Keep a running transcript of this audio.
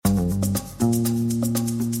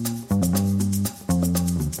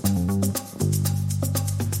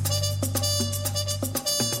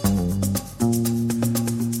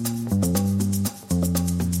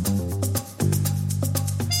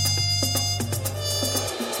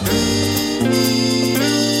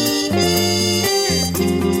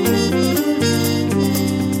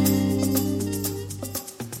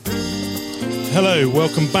Hello,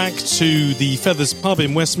 welcome back to the Feathers Pub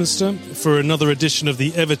in Westminster for another edition of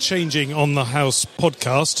the ever-changing On the House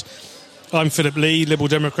podcast. I'm Philip Lee, Liberal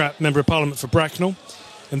Democrat Member of Parliament for Bracknell,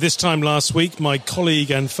 and this time last week my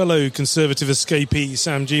colleague and fellow Conservative escapee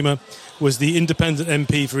Sam Gyimah was the Independent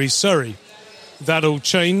MP for East Surrey. That all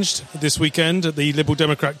changed this weekend at the Liberal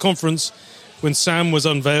Democrat conference when Sam was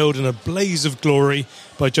unveiled in a blaze of glory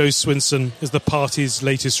by Jo Swinson as the party's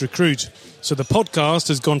latest recruit. So the podcast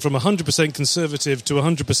has gone from 100% Conservative to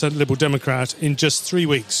 100% Liberal Democrat in just 3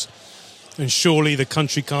 weeks. And surely the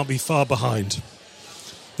country can't be far behind.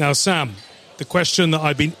 Now, Sam, the question that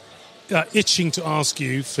I've been itching to ask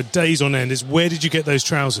you for days on end is, where did you get those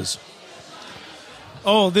trousers?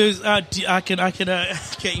 Oh, there's I can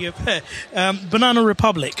get you a pair. Banana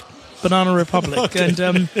Republic. Okay.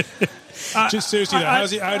 And just seriously, though, how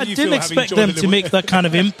do you feel? I didn't expect them to make that kind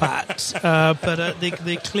of impact, but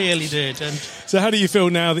they clearly did. And so how do you feel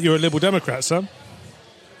now that you're a Liberal Democrat, Sam?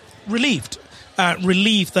 Relieved.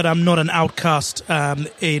 Relieved that I'm not an outcast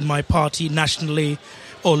in my party nationally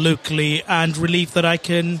or locally, and relieved that I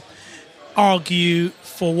can argue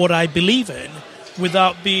for what I believe in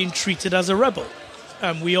without being treated as a rebel.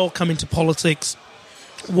 We all come into politics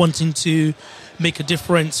wanting to make a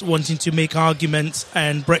difference, wanting to make arguments,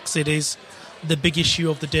 and Brexit is the big issue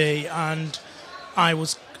of the day. And I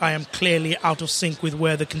am clearly out of sync with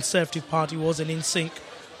where the Conservative Party was and in sync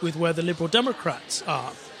with where the Liberal Democrats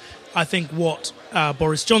are. I think what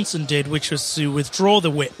Boris Johnson did, which was to withdraw the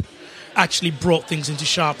whip, actually brought things into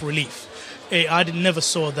sharp relief. I never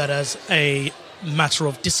saw that as a matter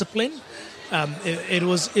of discipline. It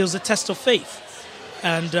was a test of faith,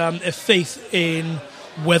 and a faith in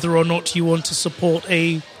whether or not you want to support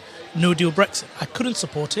a no-deal Brexit. I couldn't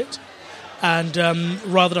support it, and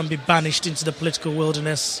rather than be banished into the political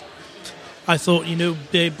wilderness, I thought,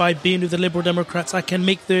 by being with the Liberal Democrats, I can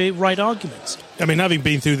make the right arguments. I mean, having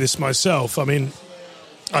been through this myself,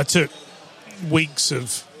 I took weeks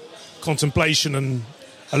of contemplation and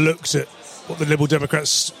I looked at what the Liberal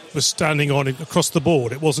Democrats were standing on across the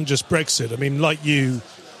board. It wasn't just Brexit. I mean, like you,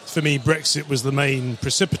 for me, Brexit was the main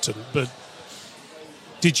precipitant, but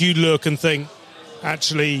did you look and think,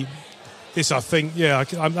 actually,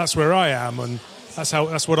 that's where I am, and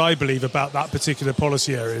that's what I believe about that particular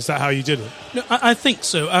policy area? Is that how you did it? No, I think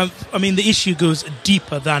so. The issue goes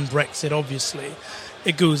deeper than Brexit, obviously.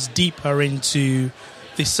 It goes deeper into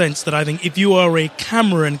the sense that I think if you are a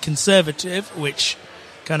Cameron Conservative, which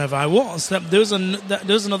kind of I was, those are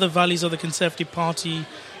another values of the Conservative Party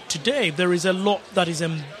today. There is a lot that is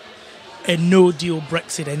a no-deal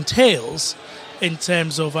Brexit entails in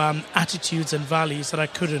terms of attitudes and values that I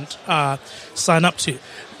couldn't sign up to.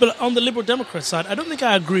 But on the Liberal Democrat side, I don't think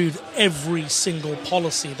I agree with every single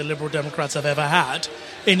policy the Liberal Democrats have ever had,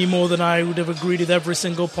 any more than I would have agreed with every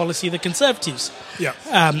single policy the Conservatives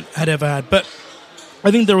had ever had. But I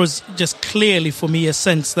think there was just clearly for me a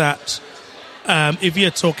sense that if you're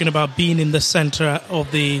talking about being in the centre of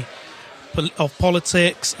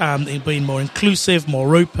politics, being more inclusive,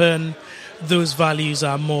 more open, those values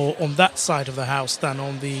are more on that side of the house than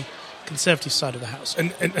on the Conservative side of the house.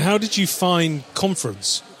 And how did you find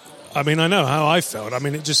conference? I mean, I know how I felt. I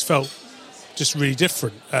mean, it just felt just really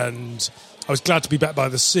different. And I was glad to be back by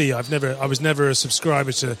the sea. I was never a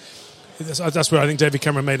subscriber to... That's where I think David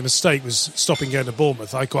Cameron made a mistake, was stopping going to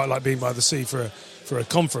Bournemouth. I quite like being by the sea for a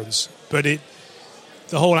conference. But the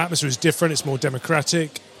whole atmosphere is different. It's more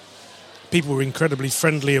democratic. People were incredibly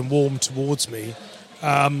friendly and warm towards me.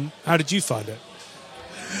 How did you find it?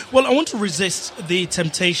 Well, I want to resist the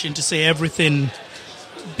temptation to say everything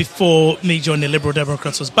before me joining the Liberal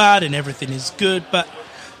Democrats was bad and everything is good, but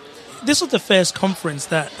this was the first conference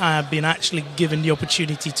that I have been actually given the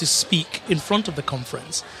opportunity to speak in front of the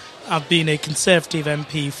conference. I've been a Conservative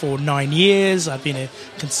MP for 9 years. I've been a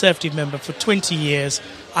Conservative member for 20 years.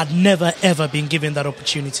 I'd never, ever been given that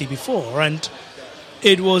opportunity before, and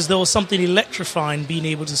there was something electrifying being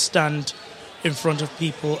able to stand in front of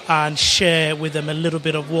people and share with them a little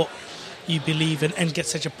bit of what you believe in and get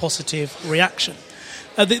such a positive reaction.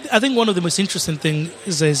 I think one of the most interesting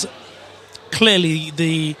things is clearly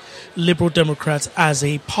the Liberal Democrats as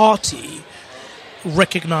a party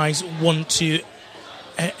want to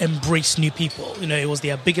embrace new people. It was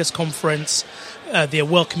their biggest conference. They're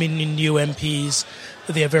welcoming new MPs.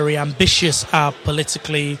 They're very ambitious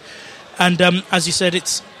politically. And as you said,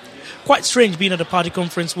 it's quite strange being at a party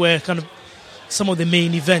conference where kind of some of the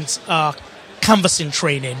main events are canvassing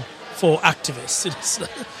training for activists.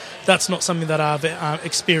 That's not something that I've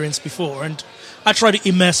experienced before, and I try to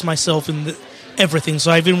immerse myself in everything. So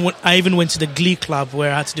I even went to the Glee Club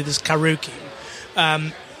where I had to do this karaoke.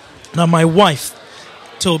 Now my wife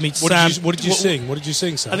told me, Sam... What did you sing? What did you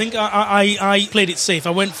sing, Sam? I think I played it safe.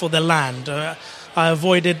 I went for The Land. I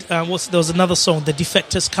avoided... there was another song, The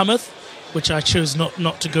Defectus Cometh, which I chose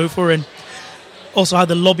not to go for, and also had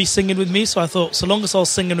the lobby singing with me, so I thought, so long as I was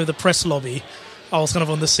singing with the press lobby, I was kind of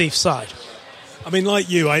on the safe side. I mean, like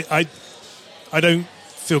you, I don't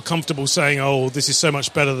feel comfortable saying, oh, this is so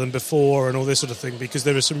much better than before and all this sort of thing, because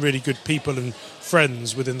there are some really good people and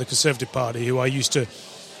friends within the Conservative Party who I used to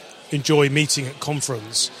enjoy meeting at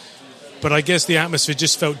conference. But I guess the atmosphere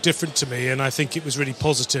just felt different to me, and I think it was really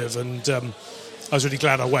positive, and I was really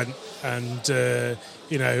glad I went. And,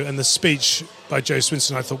 and the speech by Joe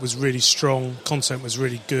Swinson I thought was really strong, content was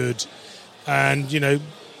really good, and,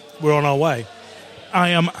 we're on our way. I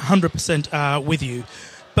am 100% with you.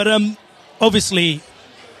 But obviously,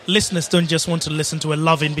 listeners don't just want to listen to a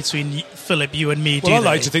love-in between Philip, you and me, well, I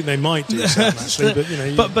like to think they might do, Sam,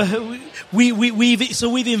 actually. But,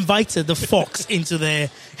 we've invited the Fox into their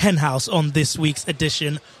hen house on this week's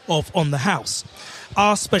edition of On the House.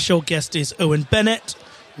 Our special guest is Owen Bennett,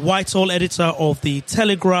 Whitehall editor of The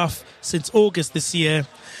Telegraph since August this year.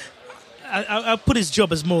 I put his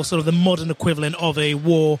job as more sort of the modern equivalent of a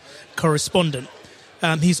war correspondent.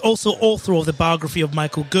 He's also author of the biography of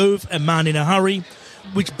Michael Gove, A Man in a Hurry,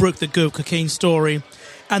 which broke the Gove cocaine story,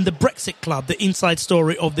 and the Brexit Club, the inside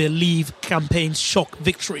story of their Leave campaign's shock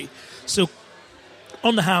victory. So,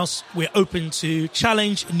 on the house, we're open to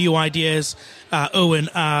challenge, new ideas. Owen,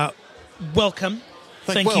 welcome.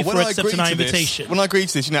 Thank you for accepting our invitation. When I agreed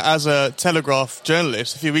to this, as a Telegraph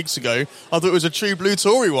journalist a few weeks ago, I thought it was a true blue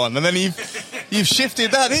Tory one, and then you've shifted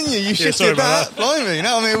that, didn't you? You shifted that. Blimey,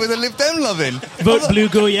 now I'm here with a Lib Dem loving. Vote blue,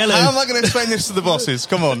 go yellow. How am I going to explain this to the bosses?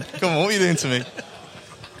 Come on, what are you doing to me?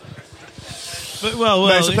 But, well,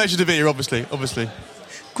 no, it's a pleasure to be here, obviously.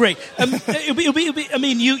 Great. It'll be. I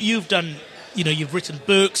mean, you've done. You've written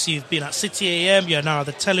books. You've been at City AM. You're now at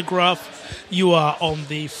the Telegraph. You are on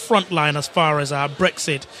the front line as far as our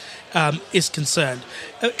Brexit is concerned.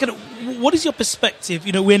 What is your perspective?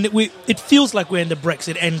 It feels like we're in the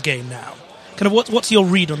Brexit endgame now. What's your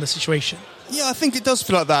read on the situation? Yeah, I think it does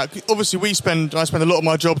feel like that. Obviously, I spend a lot of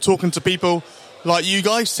my job talking to people like you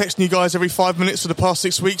guys, texting you guys every 5 minutes for the past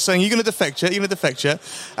 6 weeks saying, you're going to defect yet?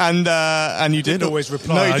 And you did. Didn't always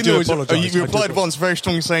reply. No, you didn't always apologise. You replied once very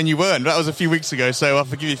strongly saying you weren't. That was a few weeks ago, so I'll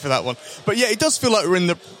forgive you for that one. But yeah, it does feel like we're in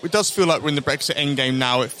the Brexit endgame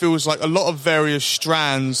now. It feels like a lot of various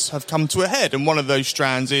strands have come to a head, and one of those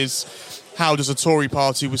strands is, how does a Tory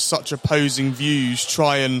party with such opposing views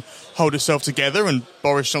try and hold itself together? And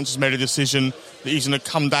Boris Johnson's made a decision that he's going to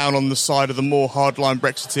come down on the side of the more hardline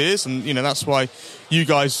Brexiteers, and that's why you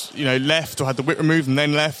guys left or had the whip removed and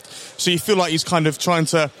then left. So you feel like he's kind of trying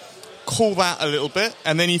to call that a little bit,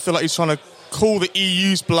 and then you feel like he's trying to call the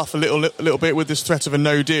EU's bluff a little bit with this threat of a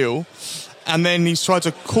no deal. And then he's tried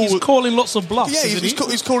to call... He's calling lots of bluffs, yeah,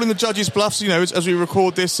 he's calling the judges' bluffs. As we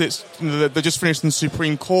record this, it's they're just finished in the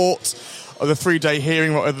Supreme Court. The 3-day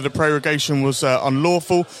hearing, whether the prorogation was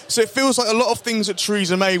unlawful. So it feels like a lot of things that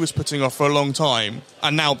Theresa May was putting off for a long time are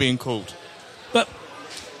now being called. But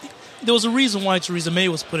there was a reason why Theresa May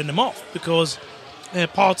was putting them off, because her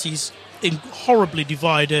party's horribly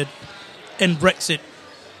divided, and Brexit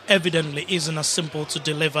evidently isn't as simple to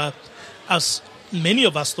deliver as many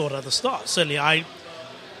of us thought at the start. Certainly I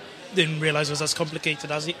didn't realise it was as complicated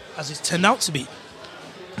as it turned out to be.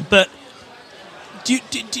 But do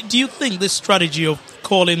you think this strategy of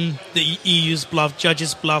calling the EU's bluff,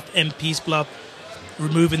 judges' bluff, MPs' bluff,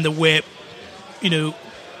 removing the whip,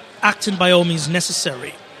 acting by all means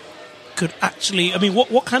necessary, could actually... I mean,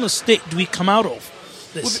 what kind of state do we come out of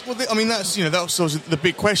this? Well, that's sort of the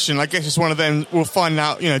big question. I guess it's one of them. We'll find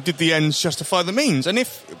out. Did the ends justify the means? And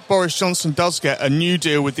if Boris Johnson does get a new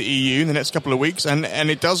deal with the EU in the next couple of weeks, and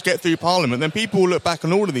it does get through Parliament, then people will look back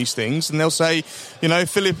on all of these things and they'll say,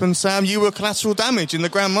 Philip and Sam, you were collateral damage in the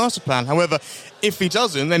Grand Master Plan. However, if he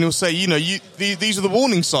doesn't, then he'll say, these are the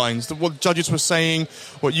warning signs that what judges were saying,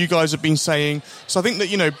 what you guys have been saying. So I think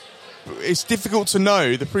that it's difficult to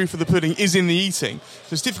know. The proof of the pudding is in the eating.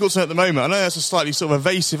 So it's difficult to know at the moment. I know that's a slightly sort of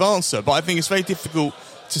evasive answer, but I think it's very difficult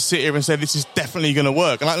to sit here and say this is definitely going to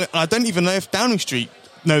work. And I don't even know if Downing Street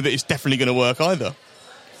know that it's definitely going to work either.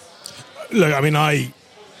 Look,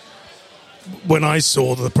 when I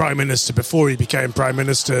saw the Prime Minister before he became Prime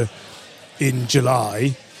Minister in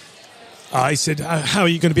July, I said, how are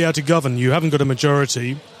you going to be able to govern? You haven't got a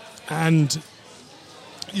majority, and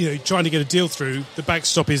trying to get a deal through, the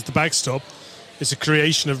backstop is the backstop. It's a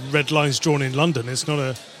creation of red lines drawn in London. It's not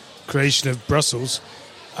a creation of Brussels.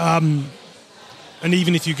 And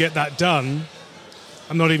even if you get that done,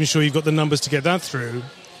 I'm not even sure you've got the numbers to get that through.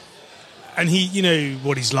 And he,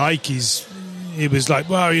 what he's like, he's, it was like,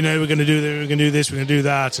 well, we're going to do this, we're going to do this, we're going to do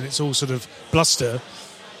that, and it's all sort of bluster.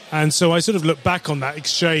 And so I sort of look back on that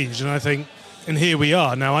exchange, and I think, and here we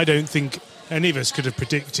are. Now, I don't think any of us could have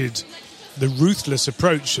predicted the ruthless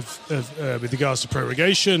approach with regards to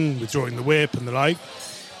prorogation, withdrawing the whip and the like.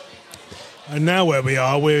 And now where we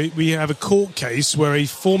are, we have a court case where a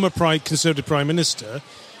former Conservative Prime Minister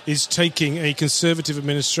is taking a Conservative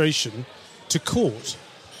administration to court.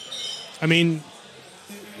 I mean,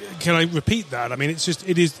 can I repeat that? I mean,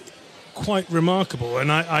 it is quite remarkable.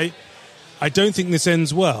 And I don't think this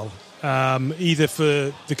ends well, either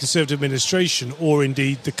for the Conservative administration or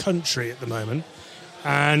indeed the country at the moment.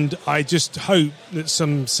 And I just hope that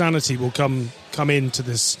some sanity will come into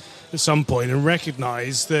this at some point and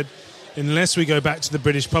recognise that unless we go back to the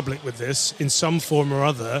British public with this in some form or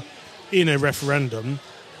other in a referendum,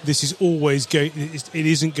 this is always it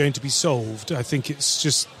isn't going to be solved. I think it's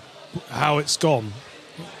just how it's gone.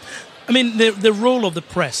 I mean, the role of the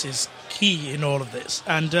press is key in all of this,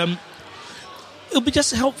 and it'll be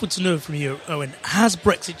just helpful to know from you, Owen, has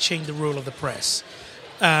Brexit changed the role of the press?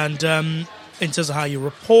 And in terms of how you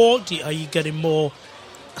report, are you getting more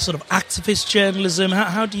sort of activist journalism?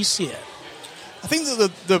 How do you see it? I think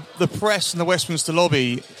that the press and the Westminster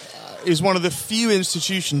lobby is one of the few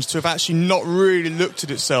institutions to have actually not really looked at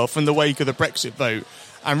itself in the wake of the Brexit vote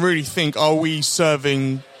and really think, are we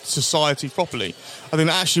serving society properly? I think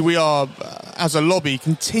that actually we are, as a lobby,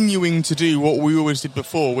 continuing to do what we always did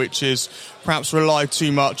before, which is perhaps rely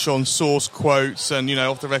too much on source quotes and,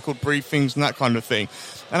 off-the-record briefings and that kind of thing.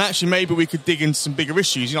 And actually maybe we could dig into some bigger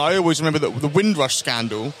issues. I always remember that the Windrush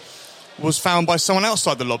scandal was found by someone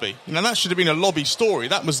outside the lobby. That should have been a lobby story.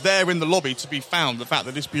 That was there in the lobby to be found, the fact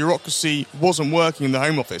that this bureaucracy wasn't working in the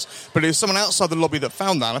Home Office. But it was someone outside the lobby that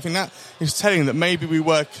found that. And I think that is telling that maybe we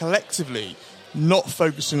were collectively not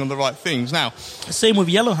focusing on the right things. Now, the same with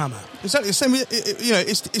Yellowhammer. Exactly the same.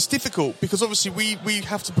 It's difficult because obviously we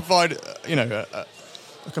have to provide a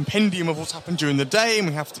compendium of what's happened during the day, and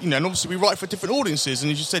we have to and obviously we write for different audiences.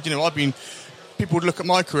 And as you said, people would look at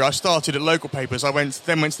my career. I started at local papers. I went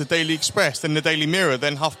to the Daily Express, then the Daily Mirror,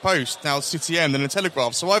 then HuffPost, now City M, then the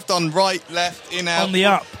Telegraph. So I've done right, left, in, out, on the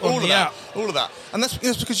up, all of that. And that's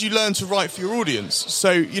because you learn to write for your audience.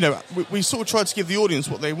 So we sort of try to give the audience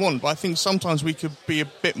what they want, but I think sometimes we could be a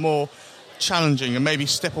bit more challenging and maybe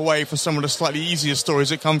step away from some of the slightly easier stories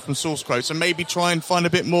that come from source quotes and maybe try and find a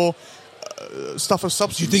bit more stuff of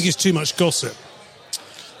substance. Do you think it's too much gossip?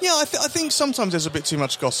 Yeah, I think sometimes there's a bit too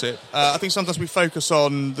much gossip. I think sometimes we focus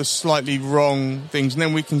on the slightly wrong things, and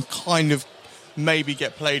then we can kind of maybe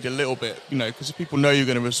get played a little bit, because if people know you're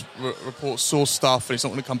going to report source stuff and it's not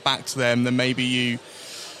going to come back to them, then maybe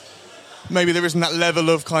there isn't that level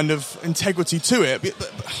of kind of integrity to it.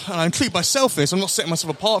 But and I include myself in this. I'm not setting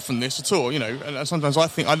myself apart from this at all, And sometimes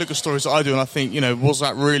I look at stories that I do and I think, was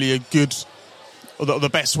that really a good or the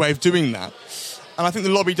best way of doing that? And I think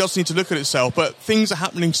the lobby does need to look at itself, but things are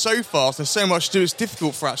happening so fast, there's so much to do, it's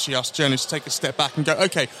difficult for actually us journalists to take a step back and go,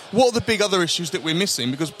 okay, what are the big other issues that we're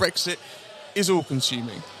missing? Because Brexit is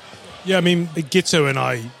all-consuming. Yeah, I mean, Gitto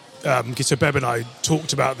Bebb and I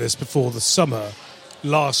talked about this before the summer,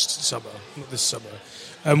 last summer, not this summer.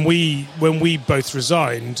 And when we both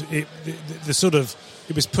resigned, it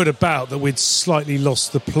was put about that we'd slightly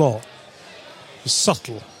lost the plot. It was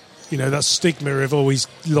subtle. That stigma of always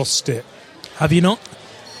lost it. Have you not?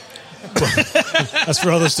 Well, that's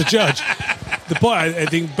for others to judge. The point, I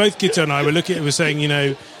think both Gitto and I were looking at it, were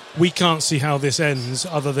saying, we can't see how this ends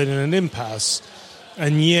other than in an impasse.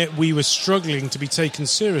 And yet we were struggling to be taken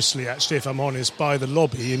seriously, actually, if I'm honest, by the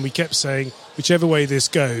lobby. And we kept saying, whichever way this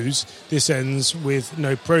goes, this ends with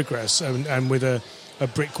no progress and with a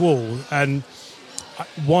brick wall. And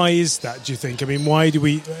why is that, do you think? I mean,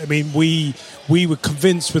 we were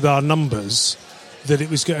convinced with our numbers that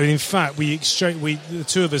it was going. In fact, the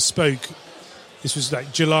two of us spoke. This was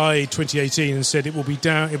like July 2018, and said it will be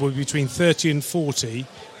between 30 and 40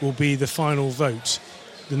 will be the final vote,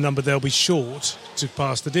 the number they'll be short to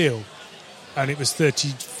pass the deal, and it was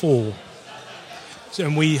 34. So,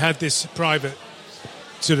 and we had this private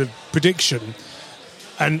sort of prediction,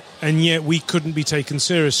 and yet we couldn't be taken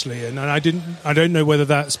seriously, and I don't know whether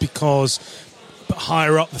that's because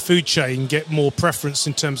higher up the food chain get more preference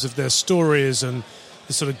in terms of their stories and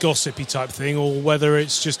the sort of gossipy type thing, or whether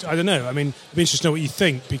it's just, I don't know. I mean, I'd be interested to know what you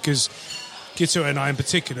think, because Gitto and I in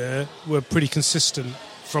particular were pretty consistent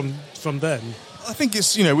from then. I think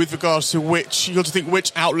it's, with regards to you got to think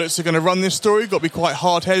which outlets are going to run this story. You've got to be quite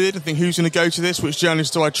hard-headed and think who's going to go to this, which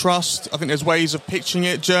journalists do I trust. I think there's ways of pitching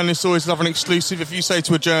it. Journalists always love an exclusive. If you say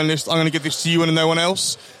to a journalist, I'm going to give this to you and no one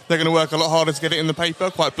else, they're going to work a lot harder to get it in the paper,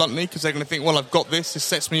 quite bluntly, because they're going to think, well, I've got this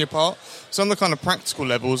sets me apart. So on the kind of practical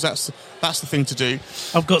levels, that's the thing to do.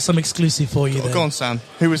 I've got some exclusive for you then. Go on, Sam.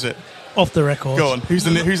 Who is it? Off the record. Go on. Who's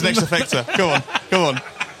the next defector?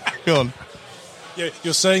 Go on. Yeah,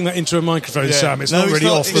 you're saying that into a microphone, Yeah. Sam. It's No, not it's really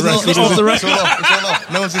not. off the It's not. record. It's is off it? the It's all off. It's all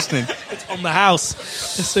off. No one's listening. It's on the house,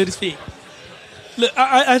 so to speak. Look,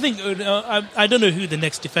 I think, I don't know who the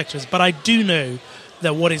next defector is, but I do know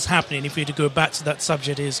that what is happening, if we were to go back to that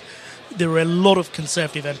subject, is there are a lot of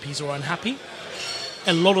Conservative MPs who are unhappy,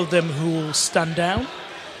 a lot of them who will stand down,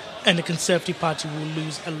 and the Conservative Party will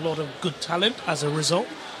lose a lot of good talent as a result,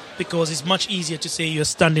 because it's much easier to say you're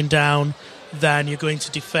standing down than you're going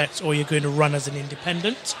to defect or you're going to run as an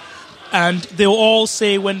independent. And they'll all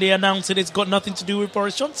say when they announce it, it's got nothing to do with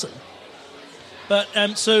Boris Johnson. But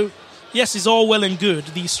so, yes, it's all well and good,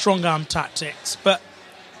 these strong-arm tactics, but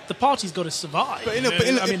the party's got to survive. But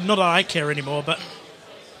not that I care anymore, but...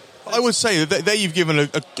 I would say that there you've given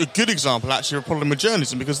a good example, actually, of a problem with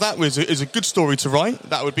journalism, because that is a good story to write.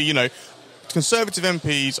 That would be, Conservative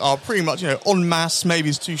MPs are pretty much, en masse, maybe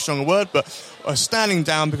is too strong a word, but are standing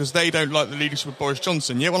down because they don't like the leadership of Boris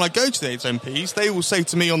Johnson. Yet when I go to these MPs, they will say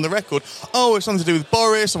to me on the record, oh, it's something to do with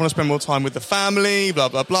Boris, I want to spend more time with the family, blah,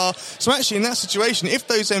 blah, blah. So actually, in that situation, if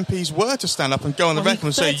those MPs were to stand up and go on the record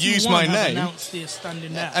and say, use my name,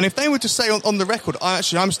 and if they were to say on the record,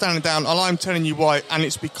 I'm standing down and I'm telling you why, and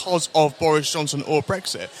it's because of Boris Johnson or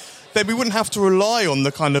Brexit, then we wouldn't have to rely on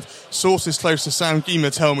the kind of sources close to Sam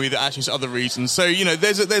Gyimah tell me that actually it's other reasons. So,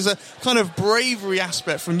 there's a kind of bravery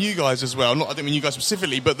aspect from you guys as well. I don't mean you guys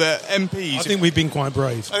specifically, but the MPs. I think we've been quite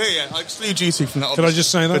brave. Oh, yeah, I exclude you two from that. Could I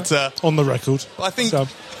just say that? But, on the record. I think... So.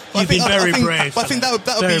 You've been very brave. I think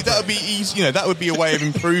that would be easy. That would be a way of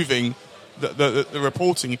improving the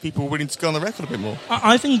reporting if people were willing to go on the record a bit more.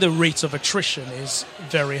 I think the rate of attrition is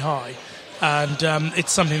very high, and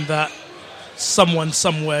it's something that someone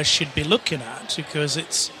somewhere should be looking at, because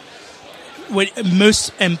it's when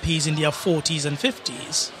most MPs in their 40s and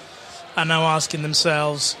 50s are now asking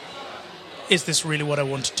themselves, is this really what I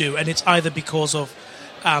want to do? And it's either because of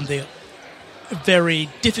the very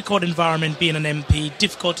difficult environment being an MP,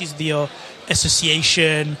 difficulties with your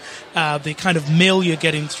association, the kind of mail you're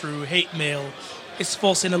getting through, hate mail. It's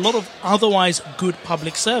forcing a lot of otherwise good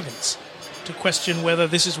public servants to question whether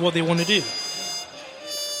this is what they want to do.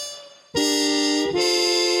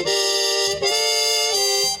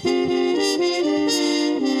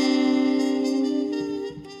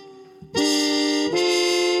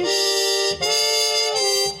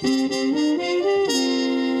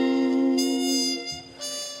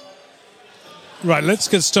 Right, let's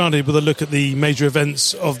get started with a look at the major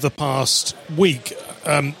events of the past week.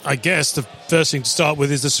 I guess the first thing to start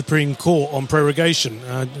with is the Supreme Court on prorogation.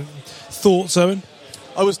 Thoughts, Owen?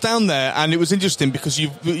 I was down there, and it was interesting because you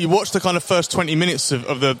watch the kind of first 20 minutes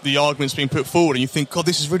of the arguments being put forward, and you think, God,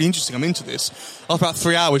 this is really interesting. I'm into this. After about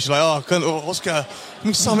 3 hours, you're like, what's going?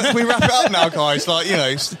 Can we wrap it up now, guys?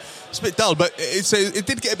 It's a bit dull, but it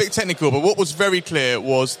did get a bit technical. But what was very clear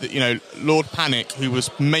was that Lord Pannick, who was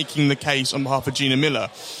making the case on behalf of Gina Miller,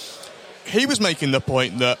 he was making the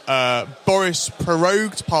point that Boris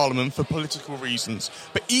prorogued Parliament for political reasons.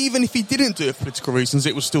 But even if he didn't do it for political reasons,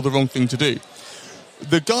 it was still the wrong thing to do.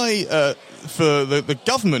 The guy for the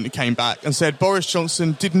government came back and said Boris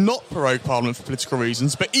Johnson did not prorogue Parliament for political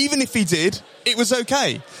reasons, but even if he did, it was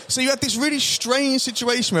okay. So you had this really strange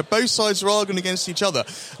situation where both sides are arguing against each other.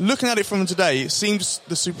 Looking at it from today, it seems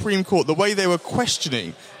the Supreme Court, the way they were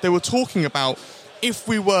questioning, they were talking about, if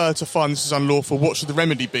we were to find this is unlawful, what should the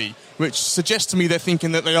remedy be? Which suggests to me they're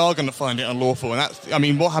thinking that they are going to find it unlawful.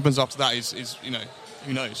 And what happens after that is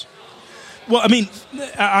who knows? Well,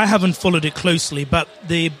 I haven't followed it closely, but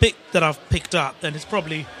the bit that I've picked up, and it's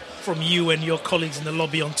probably from you and your colleagues in the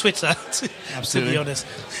lobby on Twitter, to be honest,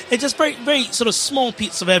 it's just very, very sort of small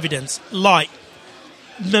bits of evidence, like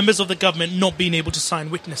members of the government not being able to sign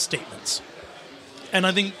witness statements. And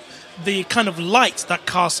I think the kind of light that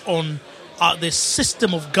casts on this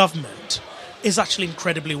system of government is actually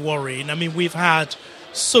incredibly worrying. We've had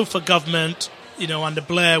sofa government, under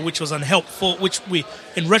Blair, which was unhelpful, which we,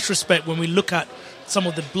 in retrospect, when we look at some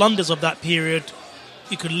of the blunders of that period,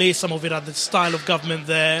 you could lay some of it at the style of government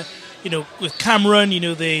there. With Cameron,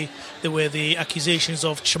 there were the accusations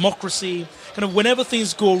of chimocracy. Kind of whenever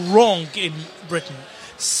things go wrong in Britain,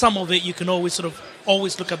 some of it you can always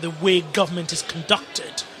look at the way government is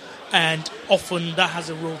conducted, and often that has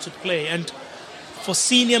a role to play. And for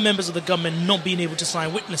senior members of the government not being able to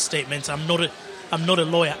sign witness statements. I'm not a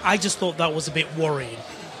lawyer. I just thought that was a bit worrying.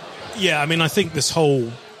 Yeah, I mean, I think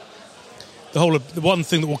the one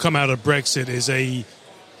thing that will come out of Brexit is a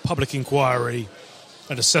public inquiry,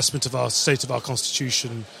 an assessment of our state of our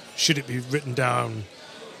constitution. Should it be written down?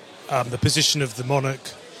 The position of the monarch.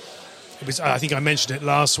 I think I mentioned it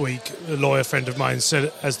last week. A lawyer friend of mine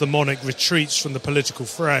said, as the monarch retreats from the political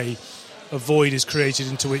fray, a void is created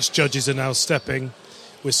into which judges are now stepping.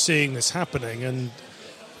 We're seeing this happening, and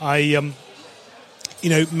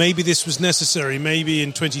maybe this was necessary. Maybe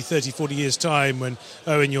in 20, 30, 40 years' time, when,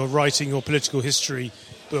 Owen, you're writing your political history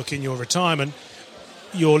book in your retirement,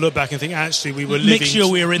 you'll look back and think, actually, we were living... Make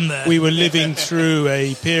sure we're in there. We were living through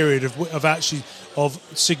a period of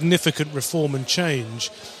significant reform and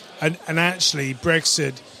change. And actually,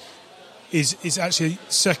 Brexit is actually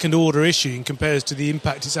a second-order issue in compared to the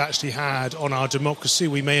impact it's actually had on our democracy.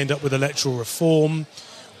 We may end up with electoral reform.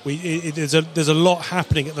 There's a lot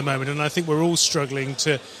happening at the moment, and I think we're all struggling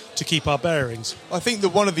to keep our bearings. I think that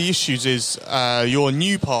one of the issues is your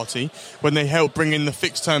new party, when they helped bring in the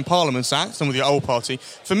Fixed Term Parliaments Act, and with your old party.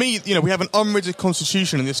 For me, we have an unwritten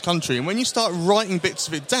constitution in this country, and when you start writing bits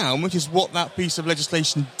of it down, which is what that piece of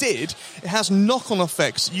legislation did, it has knock-on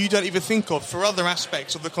effects you don't even think of for other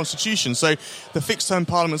aspects of the constitution. So the Fixed Term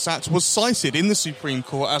Parliaments Act was cited in the Supreme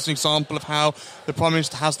Court as an example of how the Prime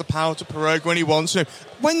Minister has the power to prorogue when he wants.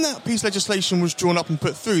 When that piece of legislation was drawn up and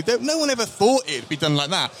put through, no one ever thought it'd be done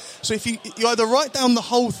like that. So if you either write down the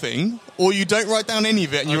whole thing or you don't write down any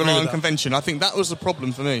of it and you rely on convention, I think that was the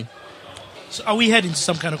problem for me. So are we heading to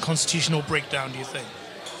some kind of constitutional breakdown, do you think?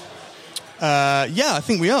 Yeah, I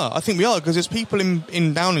think we are. Because there's people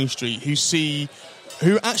in Downing Street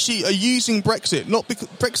who actually are using Brexit, not because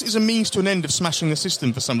Brexit is a means to an end of smashing the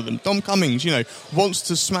system for some of them. Dom Cummings, wants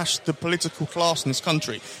to smash the political class in this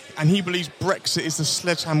country, and he believes Brexit is the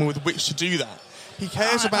sledgehammer with which to do that. He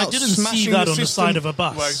cares about I didn't smashing see that the on system. the side of a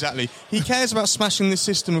bus. Well, exactly. He cares about smashing the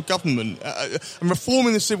system of government and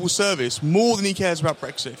reforming the civil service more than he cares about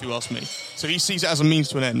Brexit, if you ask me. So he sees it as a means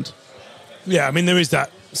to an end. Yeah, I mean, there is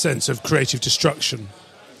that sense of creative destruction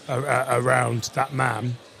around that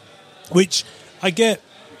man, which I get,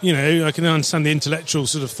 I can understand the intellectual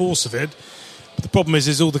sort of force of it. But the problem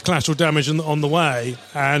is all the collateral damage on the way,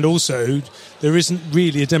 and also there isn't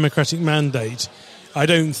really a democratic mandate. I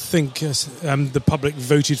don't think the public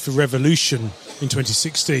voted for revolution in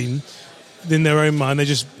 2016. In their own mind, they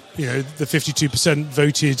just, the 52%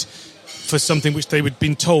 voted for something which they had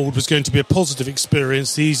been told was going to be a positive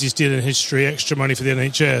experience, the easiest deal in history, extra money for the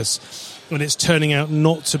NHS. And it's turning out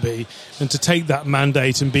not to be. And to take that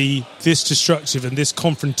mandate and be this destructive and this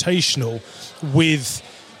confrontational with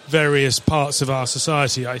various parts of our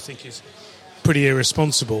society, I think is pretty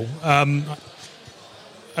irresponsible.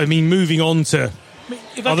 Moving on to...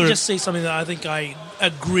 If I could just say something that I think I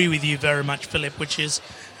agree with you very much, Philip, which is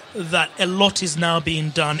that a lot is now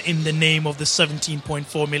being done in the name of the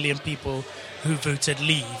 17.4 million people who voted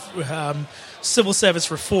leave. Civil service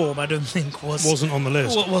reform, I don't think wasn't on the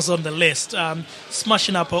list. Was on the list.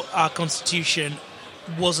 Smashing up our constitution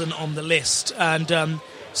wasn't on the list, and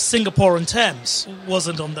Singapore on Thames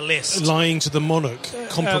wasn't on the list. Lying to the monarch,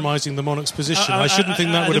 compromising the monarch's position. I shouldn't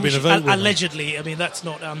think that would have been a vote. Allegedly, that's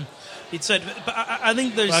not. It said, but I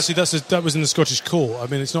think there's... Well, actually, that was in the Scottish court. I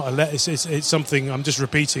mean, it's not it's something. I'm just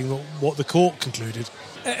repeating what the court concluded.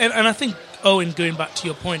 And I think, Owen, going back to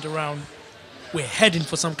your point around we're heading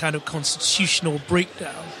for some kind of constitutional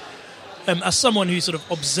breakdown. As someone who sort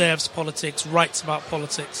of observes politics, writes about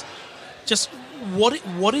politics, just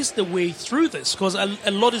what is the way through this? Because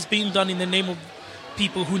a lot is being done in the name of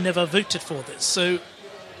people who never voted for this. So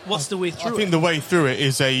what's the way through it? I think the way through it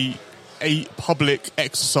is a public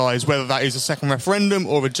exercise, whether that is a second referendum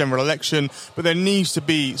or a general election, but there needs to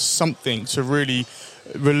be something to really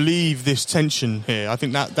relieve this tension here. I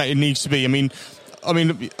think that it needs to be. I mean,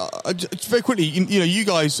 very quickly, you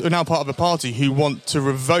guys are now part of a party who want to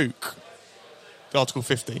revoke Article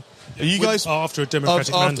 50. Are you guys after a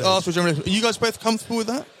democratic mandate? Are you guys both comfortable with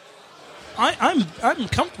that? I'm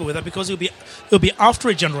comfortable with that because it'll be after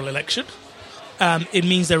a general election. It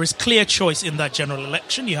means there is clear choice in that general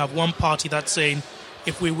election. You have one party that's saying,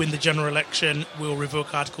 if we win the general election, we'll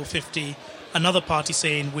revoke Article 50. Another party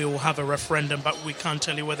saying we will have a referendum, but we can't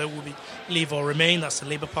tell you whether it will be leave or remain. That's the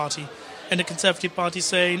Labour Party. And the Conservative Party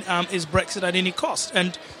saying, is Brexit at any cost?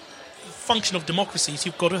 And function of democracy is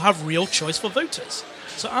you've got to have real choice for voters.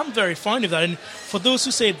 So I'm very fine with that. And for those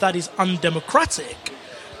who say that is undemocratic,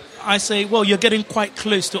 I say, well, you're getting quite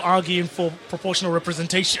close to arguing for proportional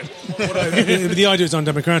representation. The idea is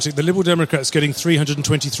undemocratic. The Liberal Democrats getting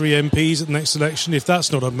 323 MPs at the next election. If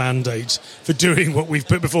that's not a mandate for doing what we've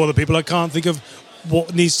put before the people, I can't think of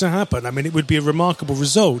what needs to happen. I mean, it would be a remarkable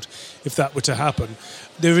result if that were to happen.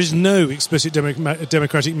 There is no explicit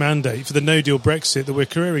democratic mandate for the no-deal Brexit that we're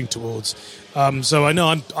careering towards. So I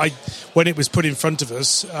know when it was put in front of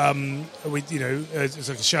us, it's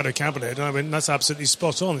like a shadow cabinet, and I went, that's absolutely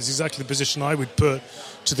spot on. It's exactly the position I would put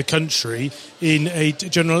to the country in a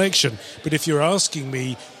general election. But if you're asking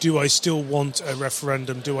me, do I still want a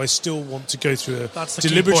referendum? Do I still want to go through a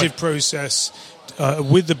deliberative process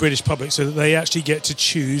with the British public so that they actually get to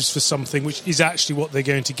choose for something which is actually what they're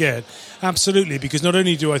going to get? Absolutely, because not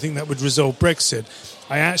only do I think that would resolve Brexit,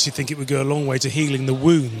 I actually think it would go a long way to healing the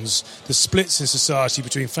wounds, the splits in society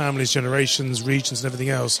between families, generations, regions and everything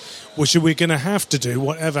else, which we're going to have to do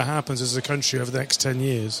whatever happens as a country over the next 10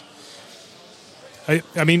 years.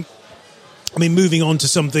 I mean, moving on to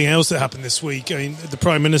something else that happened this week, the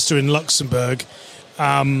Prime Minister in Luxembourg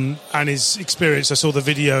and his experience, I saw the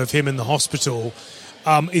video of him in the hospital.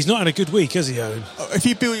 He's not had a good week, has he, Owen? If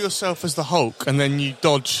you bill yourself as the Hulk and then you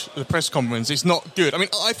dodge the press conference, it's not good. I mean,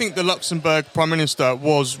 I think the Luxembourg Prime Minister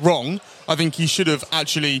was wrong. I think he should have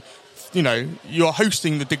actually, you're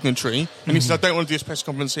hosting the dignitary, and he said, I don't want to do this press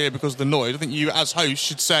conference here because of the noise. I think you, as host,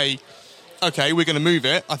 should say, OK, we're going to move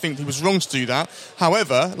it. I think he was wrong to do that.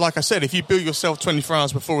 However, like I said, if you bill yourself 24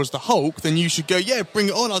 hours before as the Hulk, then you should go, yeah, bring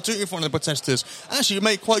it on. I'll do it in front of the protesters. Actually, it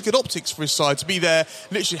made quite good optics for his side to be there,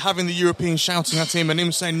 literally having the Europeans shouting at him and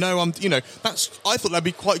him saying, no, I thought that'd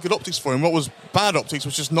be quite good optics for him. What was bad optics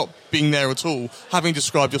was just not being there at all, having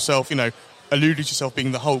described yourself, alluded to yourself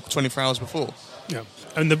being the Hulk 24 hours before. Yeah.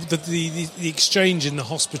 And the exchange in the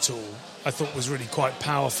hospital, I thought, was really quite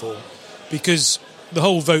powerful because the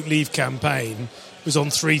whole Vote Leave campaign was on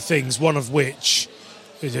three things, one of which,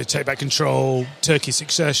 take back control, Turkey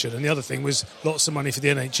succession, and the other thing was lots of money for the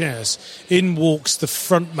NHS. In walks the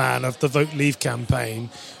front man of the Vote Leave campaign,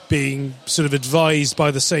 being sort of advised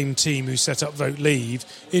by the same team who set up Vote Leave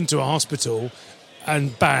into a hospital,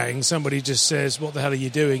 and bang, somebody just says, what the hell are you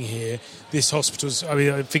doing here? This hospital's,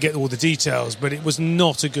 I forget all the details, but it was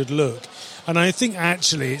not a good look. And I think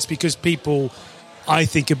actually it's because people, I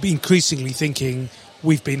think, are increasingly thinking,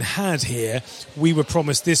 we've been had here. We were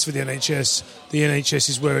promised this for the NHS. The NHS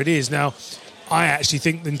is where it is. Now, I actually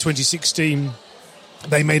think in 2016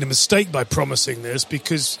 they made a mistake by promising this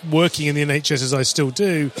because working in the NHS, as I still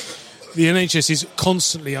do, the NHS is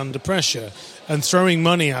constantly under pressure. And throwing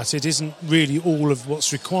money at it isn't really all of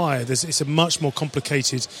what's required. It's a much more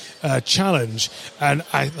complicated challenge. And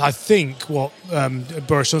I think what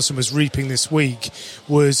Boris Johnson was reaping this week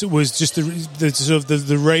was just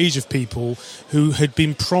the rage of people who had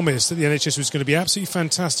been promised that the NHS was going to be absolutely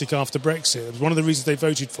fantastic after Brexit. It was one of the reasons they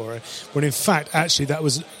voted for it, when in fact, actually, that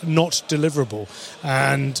was not deliverable.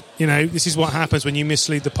 And, this is what happens when you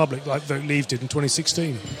mislead the public like Vote Leave did in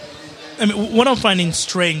 2016. I mean, what I'm finding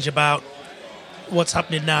strange about what's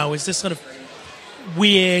happening now is this sort of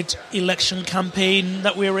weird election campaign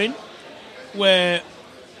that we're in, where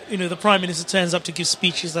the Prime Minister turns up to give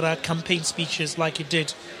speeches that are campaign speeches like he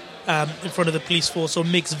did in front of the police force, or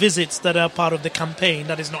makes visits that are part of the campaign.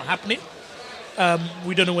 That is not happening.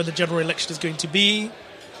 We don't know when the general election is going to be,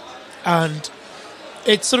 and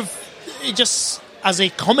it just, as a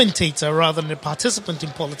commentator rather than a participant in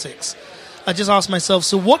politics, I just ask myself,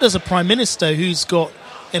 so what does a Prime Minister who's got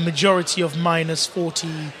a majority of minus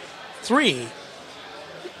 43,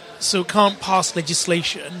 so can't pass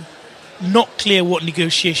legislation, not clear what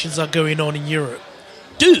negotiations are going on in Europe,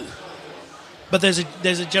 do? But there's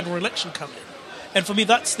a general election coming. And for me,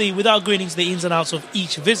 that's without going into the ins and outs of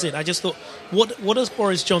each visit, I just thought, what does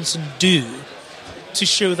Boris Johnson do to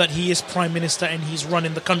show that he is Prime Minister and he's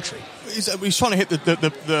running the country? He's trying to hit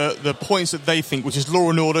the points that they think, which is law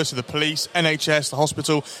and order, so the police, NHS, the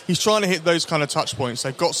hospital. He's trying to hit those kind of touch points.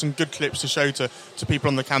 They've got some good clips to show to people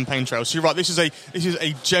on the campaign trail. So you're right, this is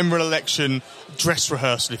a general election dress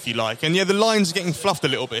rehearsal, if you like. And yeah, the lines are getting fluffed a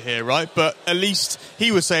little bit here, right? But at least,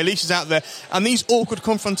 he would say, at least he's out there. And these awkward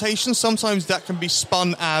confrontations, sometimes that can be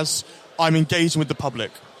spun as, I'm engaging with the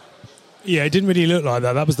public. Yeah, it didn't really look like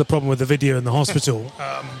that. That was the problem with the video in the hospital.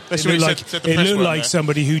 It looked like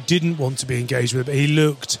somebody who didn't want to be engaged with it, but he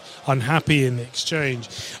looked unhappy in the exchange.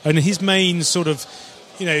 And his main sort of,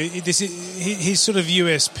 his sort of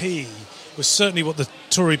USP was certainly what the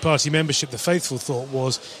Tory party membership, the faithful, thought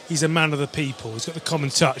was he's a man of the people. He's got the common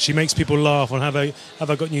touch. He makes people laugh on have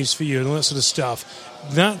I got news for you and all that sort of stuff.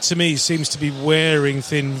 That, to me, seems to be wearing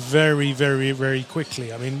thin very, very, very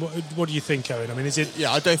quickly. I mean, what do you think, Owen? I mean, is it...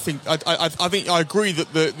 Yeah, I don't think... I think I agree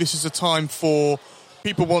that this is a time for...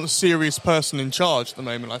 People want a serious person in charge at the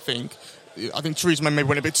moment, I think. I think Theresa May maybe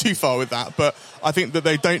went a bit too far with that, but I think that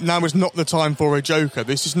they don't... Now is not the time for a joker.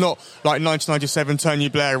 This is not like 1997, Tony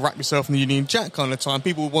Blair, wrap yourself in the Union Jack kind of time.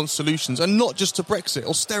 People want solutions, and not just to Brexit.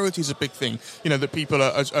 Austerity is a big thing, that people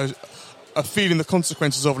are feeling the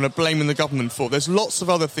consequences of and are blaming the government for. There's lots of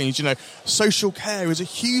other things, social care is a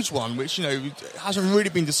huge one, which, hasn't really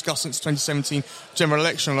been discussed since 2017 general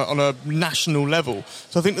election on a national level.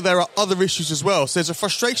 So I think that there are other issues as well. So there's a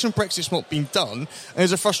frustration Brexit's not being done, and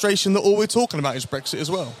there's a frustration that all we're talking about is Brexit as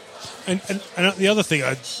well. And the other thing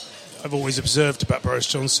I've always observed about Boris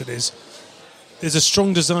Johnson is there's a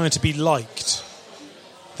strong desire to be liked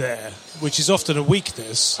there, which is often a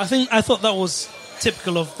weakness. I thought that was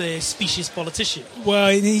typical of the specious politician.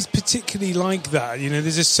 Well, he's particularly like that.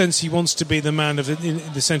 There's a sense he wants to be the man of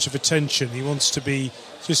the centre of attention. He wants to be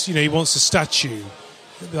just, he wants a statue.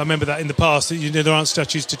 I remember that in the past. There aren't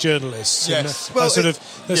statues to journalists. Yes.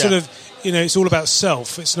 It's all about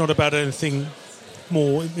self. It's not about anything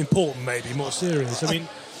more important, maybe more serious. I mean,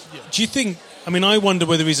 do you think? I mean, I wonder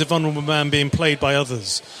whether he's a vulnerable man being played by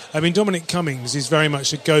others. I mean, Dominic Cummings is very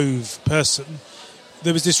much a Gove person.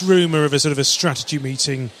 There was this rumour of a sort of a strategy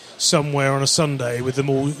meeting somewhere on a Sunday with them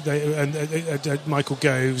all, and Michael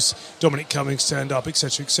Goves, Dominic Cummings turned up,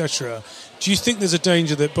 etc., etc. Do you think there's a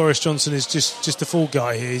danger that Boris Johnson is just the fall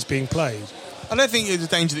guy here? He's being played. I don't think there's a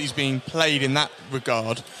danger that he's being played in that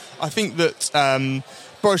regard. I think that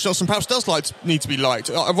Boris Johnson perhaps does need to be liked.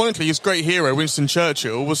 Ironically, his great hero, Winston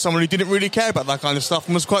Churchill, was someone who didn't really care about that kind of stuff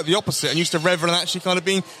and was quite the opposite and used to revel in actually kind of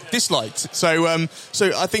being disliked. So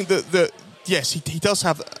I think that yes, he does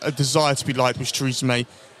have a desire to be liked, which Theresa May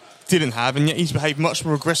didn't have, and yet he's behaved much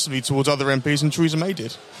more aggressively towards other MPs than Theresa May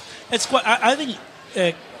did. It's quite... I think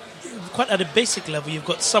quite at a basic level, you've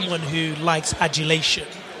got someone who likes adulation,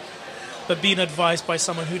 but being advised by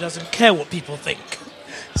someone who doesn't care what people think.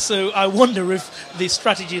 So I wonder if the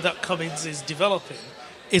strategy that Cummings is developing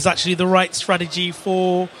is actually the right strategy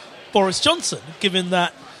for Boris Johnson, given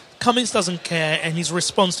that Cummings doesn't care and his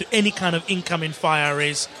response to any kind of incoming fire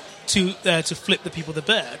is to flip the people the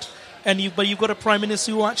bird. But you've got a Prime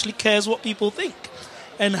Minister who actually cares what people think.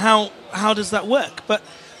 And how does that work? But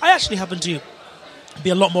I actually happen to be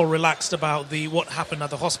a lot more relaxed about what happened at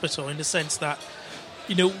the hospital, in the sense that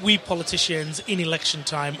we politicians in election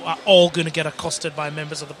time are all going to get accosted by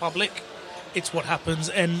members of the public. It's what happens,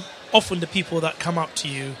 and often the people that come up to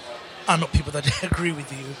you are not people that agree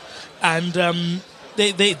with you, and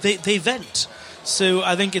they vent. So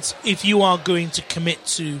I think it's, if you are going to commit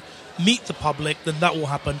to meet the public, then that will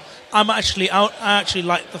happen. I actually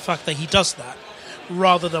like the fact that he does that,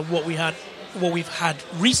 rather than what we've had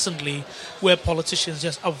recently, where politicians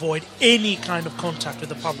just avoid any kind of contact with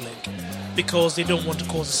the public because they don't want to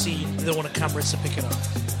cause a scene, they don't want cameras to pick it up.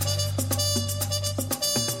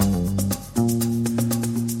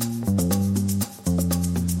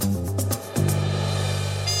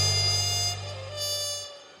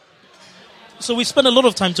 So we spent a lot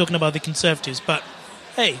of time talking about the Conservatives, but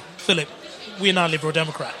hey, Philip, we're now Liberal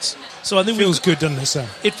Democrats. So I think it feels good, doesn't it, Sam?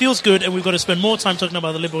 It feels good, and we've got to spend more time talking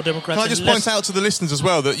about the Liberal Democrats. Can I just point out to the listeners as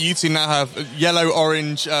well that you two now have yellow,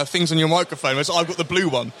 orange things on your microphone, whereas I've got the blue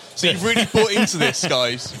one. So you've really bought into this,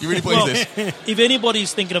 guys. You really bought into this. If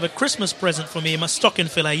anybody's thinking of a Christmas present for me, my stocking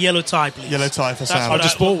filler, yellow tie, please. Yellow tie for Sam. I've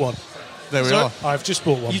just bought one. There we are. I've just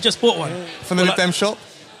bought one. You just bought one? From the Lib Dem shop?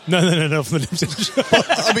 No, from the Lib Dem shop.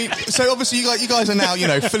 I mean, so obviously you guys are now,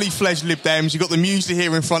 fully fledged Lib Dems. You've got the muesli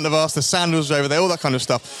here in front of us, the sandals over there, all that kind of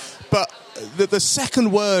stuff. But the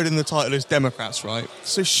second word in the title is Democrats, right?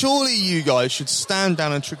 So surely you guys should stand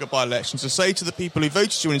down and trigger by-elections and say to the people who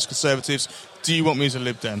voted you in as Conservatives, do you want me as a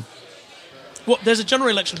Lib Dem? Well, there's a general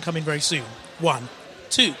election coming very soon. 1.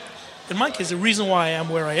 2. In my case, the reason why I am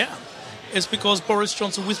where I am is because Boris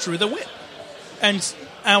Johnson withdrew the whip. And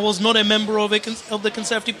I was not a member of the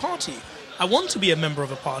Conservative Party. I want to be a member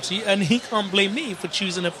of a party, and he can't blame me for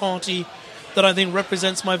choosing a party that I think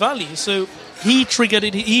represents my values. So he triggered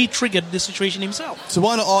it. He triggered the situation himself. So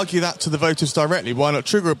why not argue that to the voters directly? Why not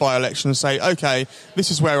trigger a by-election and say, OK,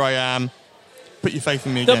 this is where I am, put your faith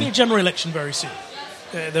in me again? There'll be a general election very soon.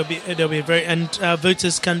 There'll be a very... And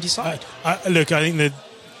voters can decide. Look, I think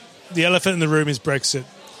the elephant in the room is Brexit.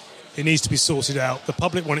 It needs to be sorted out. The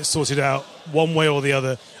public want it sorted out one way or the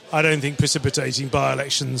other. I don't think precipitating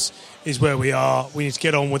by-elections is where we are. We need to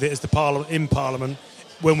get on with it as in Parliament.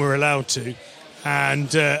 when we're allowed to, and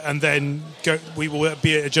then we will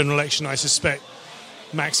be at a general election, I suspect,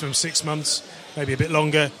 maximum 6 months, maybe a bit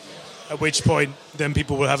longer, at which point then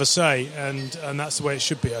people will have a say, and that's the way it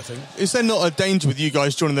should be, I think. Is there not a danger with you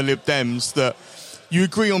guys joining the Lib Dems that you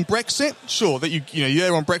agree on Brexit? Sure, that you're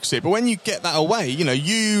there on Brexit, but when you get that away,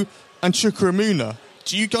 you and Chuka Umunna,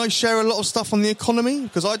 do you guys share a lot of stuff on the economy?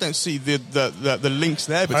 Because I don't see the links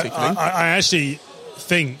there particularly. I actually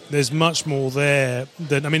think there's much more there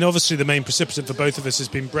than... I mean, obviously the main precipitant for both of us has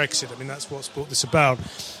been Brexit. I mean, that's what's brought this about.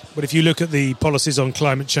 But if you look at the policies on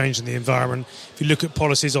climate change and the environment, if you look at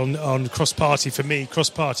policies on cross-party, for me,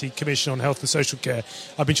 cross-party Commission on Health and Social Care,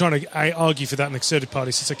 I've been trying to argue for that in the Conservative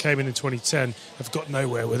Party since I came in 2010. I've got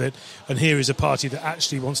nowhere with it. And here is a party that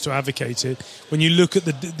actually wants to advocate it. When you look at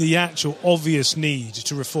the actual obvious need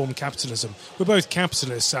to reform capitalism, we're both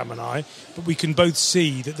capitalists, Sam and I, but we can both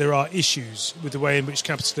see that there are issues with the way in which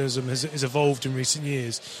capitalism has evolved in recent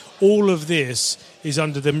years. All of this is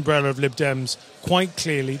under the umbrella of Lib Dems quite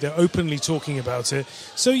clearly. They're openly talking about it.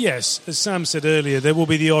 So yes, as Sam said earlier, there will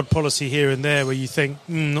be the odd policy here and there where you think,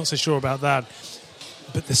 not so sure about that.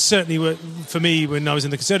 But there certainly were, for me, when I was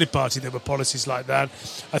in the Conservative Party, there were policies like that.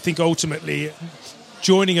 I think ultimately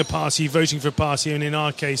joining a party, voting for a party, and in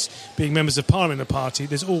our case, being members of Parliament in a party,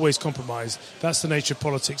 there's always compromise. That's the nature of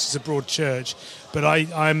politics. It's a broad church. But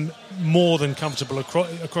I'm more than comfortable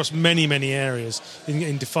across many, many areas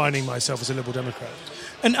in defining myself as a Liberal Democrat.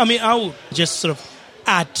 And I mean, I'll just sort of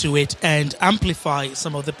add to it and amplify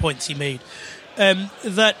some of the points he made.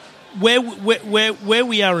 That where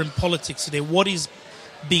we are in politics today, what is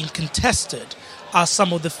being contested are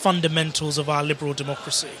some of the fundamentals of our liberal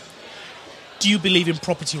democracy. Do you believe in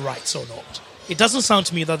property rights or not? It doesn't sound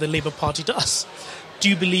to me that the Labour Party does. Do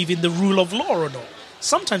you believe in the rule of law or not?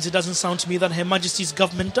 Sometimes it doesn't sound to me that Her Majesty's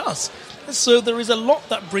government does. And so there is a lot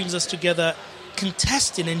that brings us together,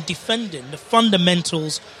 contesting and defending the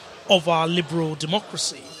fundamentals of our liberal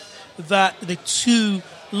democracy, that the two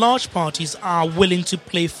large parties are willing to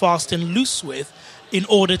play fast and loose with in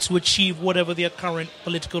order to achieve whatever their current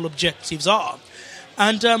political objectives are.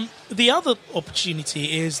 And the other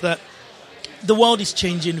opportunity is that the world is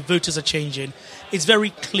changing, voters are changing. It's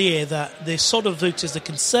very clear that the sort of voters the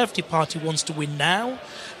Conservative Party wants to win now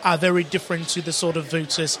are very different to the sort of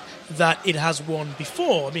voters that it has won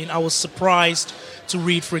before. I mean, I was surprised to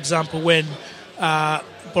read, for example, when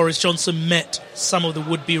Boris Johnson met some of the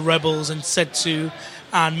would-be rebels and said to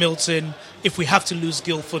Anne Milton, if we have to lose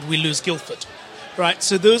Guildford, we lose Guildford. Right?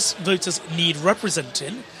 So those voters need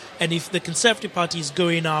representing. And if the Conservative Party is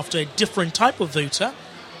going after a different type of voter,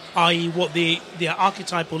 i.e. what their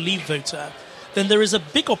archetypal Leave voter, then there is a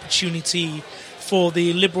big opportunity for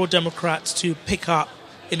the Liberal Democrats to pick up,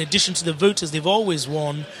 in addition to the voters they've always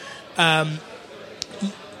won,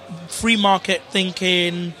 free market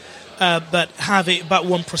thinking, but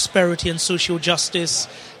want prosperity and social justice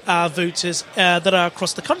voters that are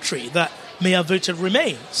across the country that may have voted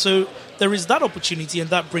Remain. So there is that opportunity, and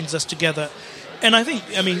that brings us together. And I think,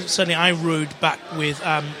 I mean, certainly I rode back with,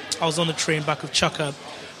 I was on the train back with Chuka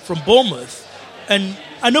from Bournemouth, and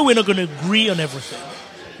I know we're not going to agree on everything,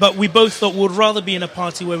 but we both thought we'd rather be in a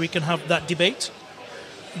party where we can have that debate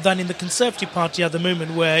than in the Conservative Party at the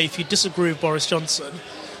moment, where if you disagree with Boris Johnson,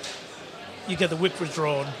 you get the whip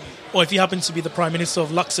withdrawn, or if he happens to be the Prime Minister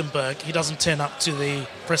of Luxembourg, he doesn't turn up to the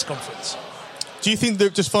press conference. Do you think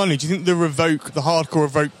that, just finally, do you think the hardcore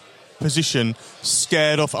revoke position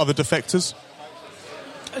scared off other defectors?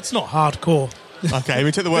 It's not hardcore. Okay, let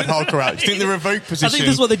me take the word hardcore out. Do you think the revoke position... I think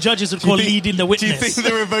this is what the judges would call leading the witness. Do you think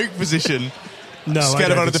the revoke position no,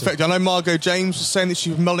 scared of other defectors? I know Margot James was saying that she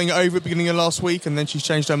was mulling it over at the beginning of last week and then she's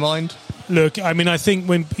changed her mind. Look, I mean, I think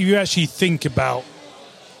when you actually think about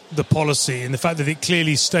the policy and the fact that it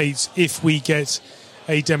clearly states if we get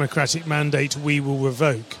a democratic mandate, we will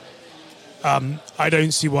revoke, I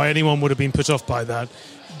don't see why anyone would have been put off by that.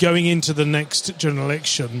 Going into the next general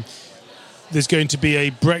election, there's going to be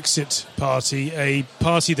a Brexit party, a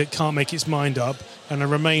party that can't make its mind up, and a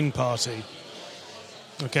Remain party.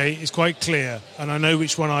 Okay, it's quite clear, and I know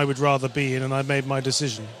which one I would rather be in, and I've made my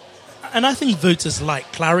decision. And I think voters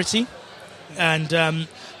like clarity. And,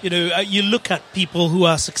 you look at people who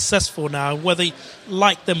are successful now, whether you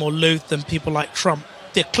like them or loathe them, people like Trump,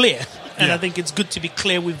 they're clear. And I think it's good to be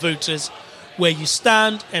clear with voters where you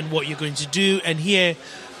stand and what you're going to do. And here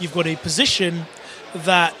you've got a position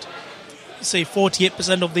that, say,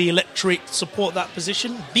 48% of the electorate support that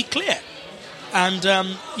position. Be clear. And,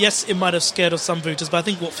 yes, it might have scared off some voters, but I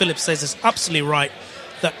think what Philip says is absolutely right,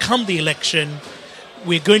 that come the election,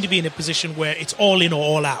 we're going to be in a position where it's all in or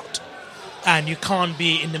all out. And you can't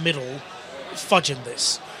be in the middle fudging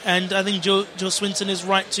this. And I think Jo Swinson is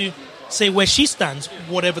right to say where she stands,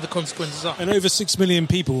 whatever the consequences are. And over 6 million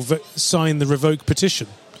people signed the revoke petition.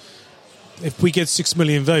 If we get 6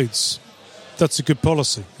 million votes, that's a good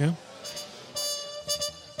policy, yeah?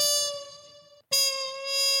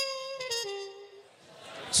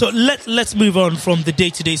 So let's move on from the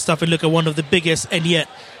day-to-day stuff and look at one of the biggest and yet,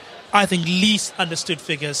 I think, least understood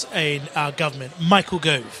figures in our government, Michael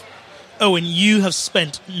Gove. Owen, you have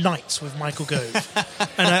spent nights with Michael Gove,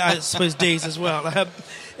 and I suppose days as well.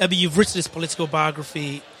 I mean, you've written this political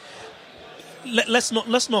biography. Let's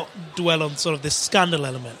not dwell on sort of this scandal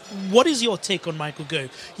element. What is your take on Michael Gove?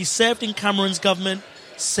 He served in Cameron's government,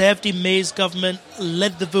 served in May's government,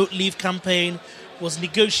 led the Vote Leave campaign, was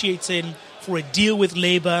negotiating for a deal with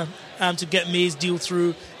Labour to get May's deal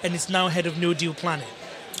through, and is now head of No Deal planning.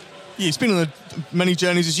 Yeah, he's been on many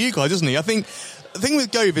journeys as you guys, hasn't he? I think the thing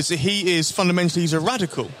with Gove is that he's a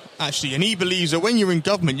radical, actually, and he believes that when you're in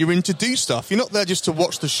government, you're in to do stuff. You're not there just to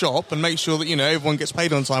watch the shop and make sure that, everyone gets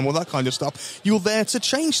paid on time, all that kind of stuff. You're there to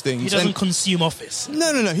change things. He doesn't consume office.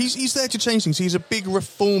 No. He's there to change things. He's a big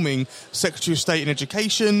reforming Secretary of State in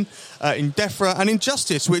Education, in DEFRA, and in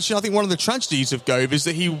Justice, which I think one of the tragedies of Gove is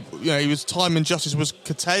that his time in Justice was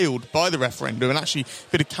curtailed by the referendum, and actually,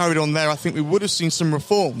 if it had carried on there, I think we would have seen some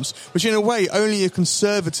reforms, which in a way only a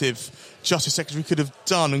Conservative Justice Secretary could have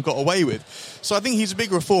done and got away with. So I think he's a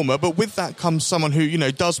big reformer, but with that comes someone who,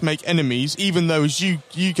 does make enemies, even though, as you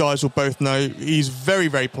guys will both know, he's very,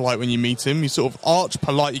 very polite when you meet him. He's sort of arch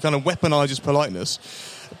polite. He kind of weaponises politeness.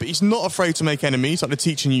 But he's not afraid to make enemies, like the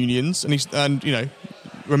teaching unions and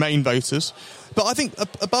Remain voters. But I think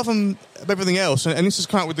above everything else, and this has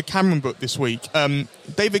come out with the Cameron book this week,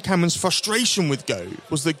 David Cameron's frustration with Gove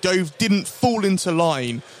was that Gove didn't fall into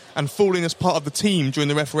line and fall in as part of the team during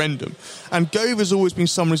the referendum. And Gove has always been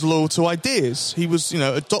someone who's loyal to ideas. He was,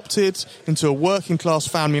 adopted into a working-class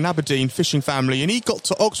family in Aberdeen, fishing family, and he got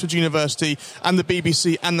to Oxford University and the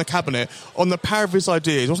BBC and the Cabinet on the power of his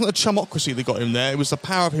ideas. It wasn't a chumocracy that got him there. It was the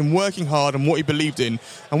power of him working hard and what he believed in.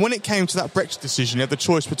 And when it came to that Brexit decision, he had the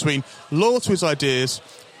choice between loyal to his ideas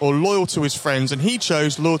or loyal to his friends, and he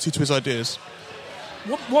chose loyalty to his ideas.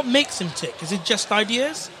 What makes him tick? Is it just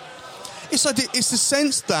ideas? It's the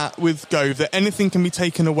sense that with Gove that anything can be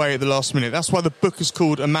taken away at the last minute. That's why the book is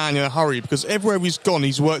called A Man in a Hurry, because everywhere he's gone,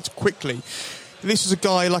 he's worked quickly. This is a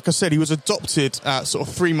guy, like I said, he was adopted at sort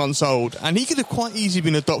of 3 months old, and he could have quite easily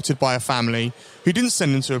been adopted by a family who didn't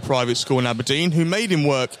send him to a private school in Aberdeen, who made him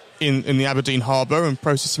work in the Aberdeen harbour and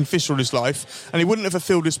processing fish all his life, and he wouldn't have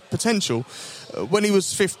fulfilled his potential. When he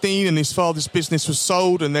was 15 and his father's business was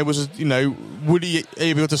sold, and there was would he be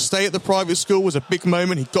able to stay at the private school was a big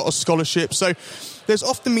moment. He got a scholarship. So there's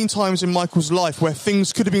often been times in Michael's life where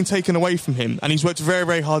things could have been taken away from him, and he's worked very,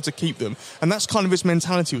 very hard to keep them. And that's kind of his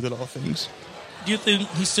mentality with a lot of things. Do you think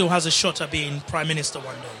he still has a shot at being Prime Minister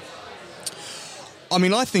one day? I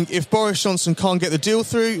mean, I think if Boris Johnson can't get the deal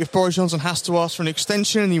through, if Boris Johnson has to ask for an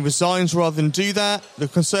extension and he resigns rather than do that, the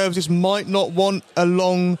Conservatives might not want a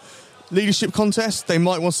long leadership contest. They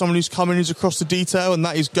might want someone who's come in, who's across the detail, and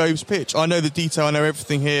that is Gove's pitch. I know the detail, I know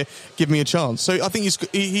everything here, give me a chance. So I think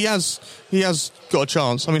he has got a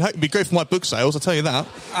chance. I mean, it'd be great for my book sales, I'll tell you that.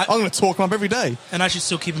 I'm going to talk him up every day. And I should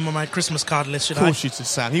still keep him on my Christmas card list, should I? Of course you should,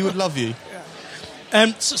 Sam. He would love you.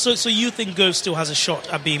 So you think Gove still has a shot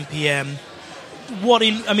at being PM?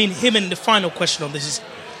 Him and the final question on this is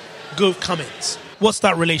Gove Cummings. What's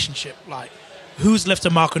that relationship like? Who's left a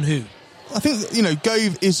mark on who? I think,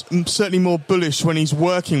 Gove is certainly more bullish when he's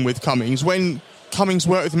working with Cummings. When Cummings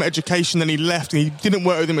worked with him at Education, then he left, and he didn't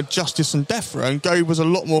work with him at Justice and DEFRA, and Gove was a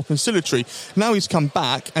lot more conciliatory. Now he's come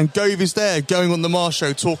back, and Gove is there, going on the Marr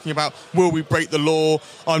Show, talking about, will we break the law?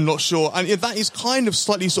 I'm not sure. And that is kind of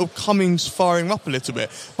slightly sort of Cummings firing up a little bit.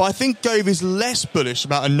 But I think Gove is less bullish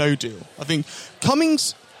about a no deal. I think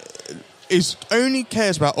Cummings only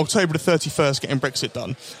cares about October the 31st getting Brexit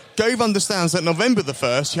done. Gove understands that November the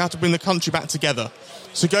 1st, you have to bring the country back together.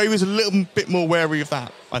 So Gove is a little bit more wary of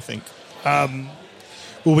that, I think.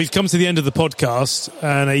 Well, we've come to the end of the podcast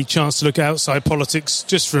and a chance to look outside politics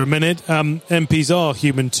just for a minute. MPs are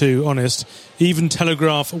human too, honest. Even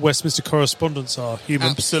Telegraph Westminster correspondents are human.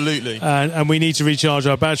 Absolutely. And we need to recharge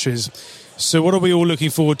our batteries. So what are we all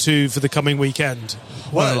looking forward to for the coming weekend?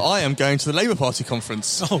 Well, I am going to the Labour Party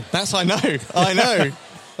conference. Oh. I know.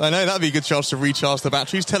 That'd be a good chance to recharge the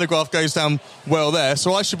batteries. Telegraph goes down well there.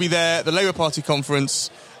 So I should be there at the Labour Party conference,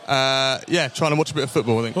 trying to watch a bit of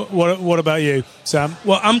football, I think. What about you, Sam?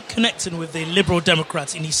 Well, I'm connecting with the Liberal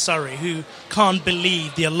Democrats in East Surrey who can't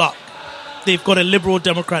believe their luck. They've got a Liberal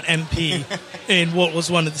Democrat MP in what was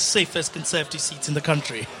one of the safest Conservative seats in the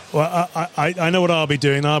country. Well, I know what I'll be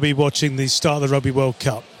doing. I'll be watching the start of the Rugby World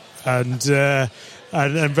Cup. and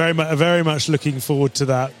very much looking forward to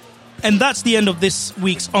that. And that's the end of this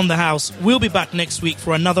week's On the House. We'll be back next week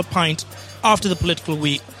for another pint after the political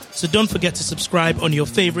week. So don't forget to subscribe on your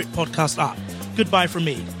favourite podcast app. Goodbye from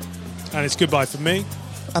me. And it's goodbye from me.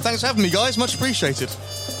 And thanks for having me, guys. Much appreciated.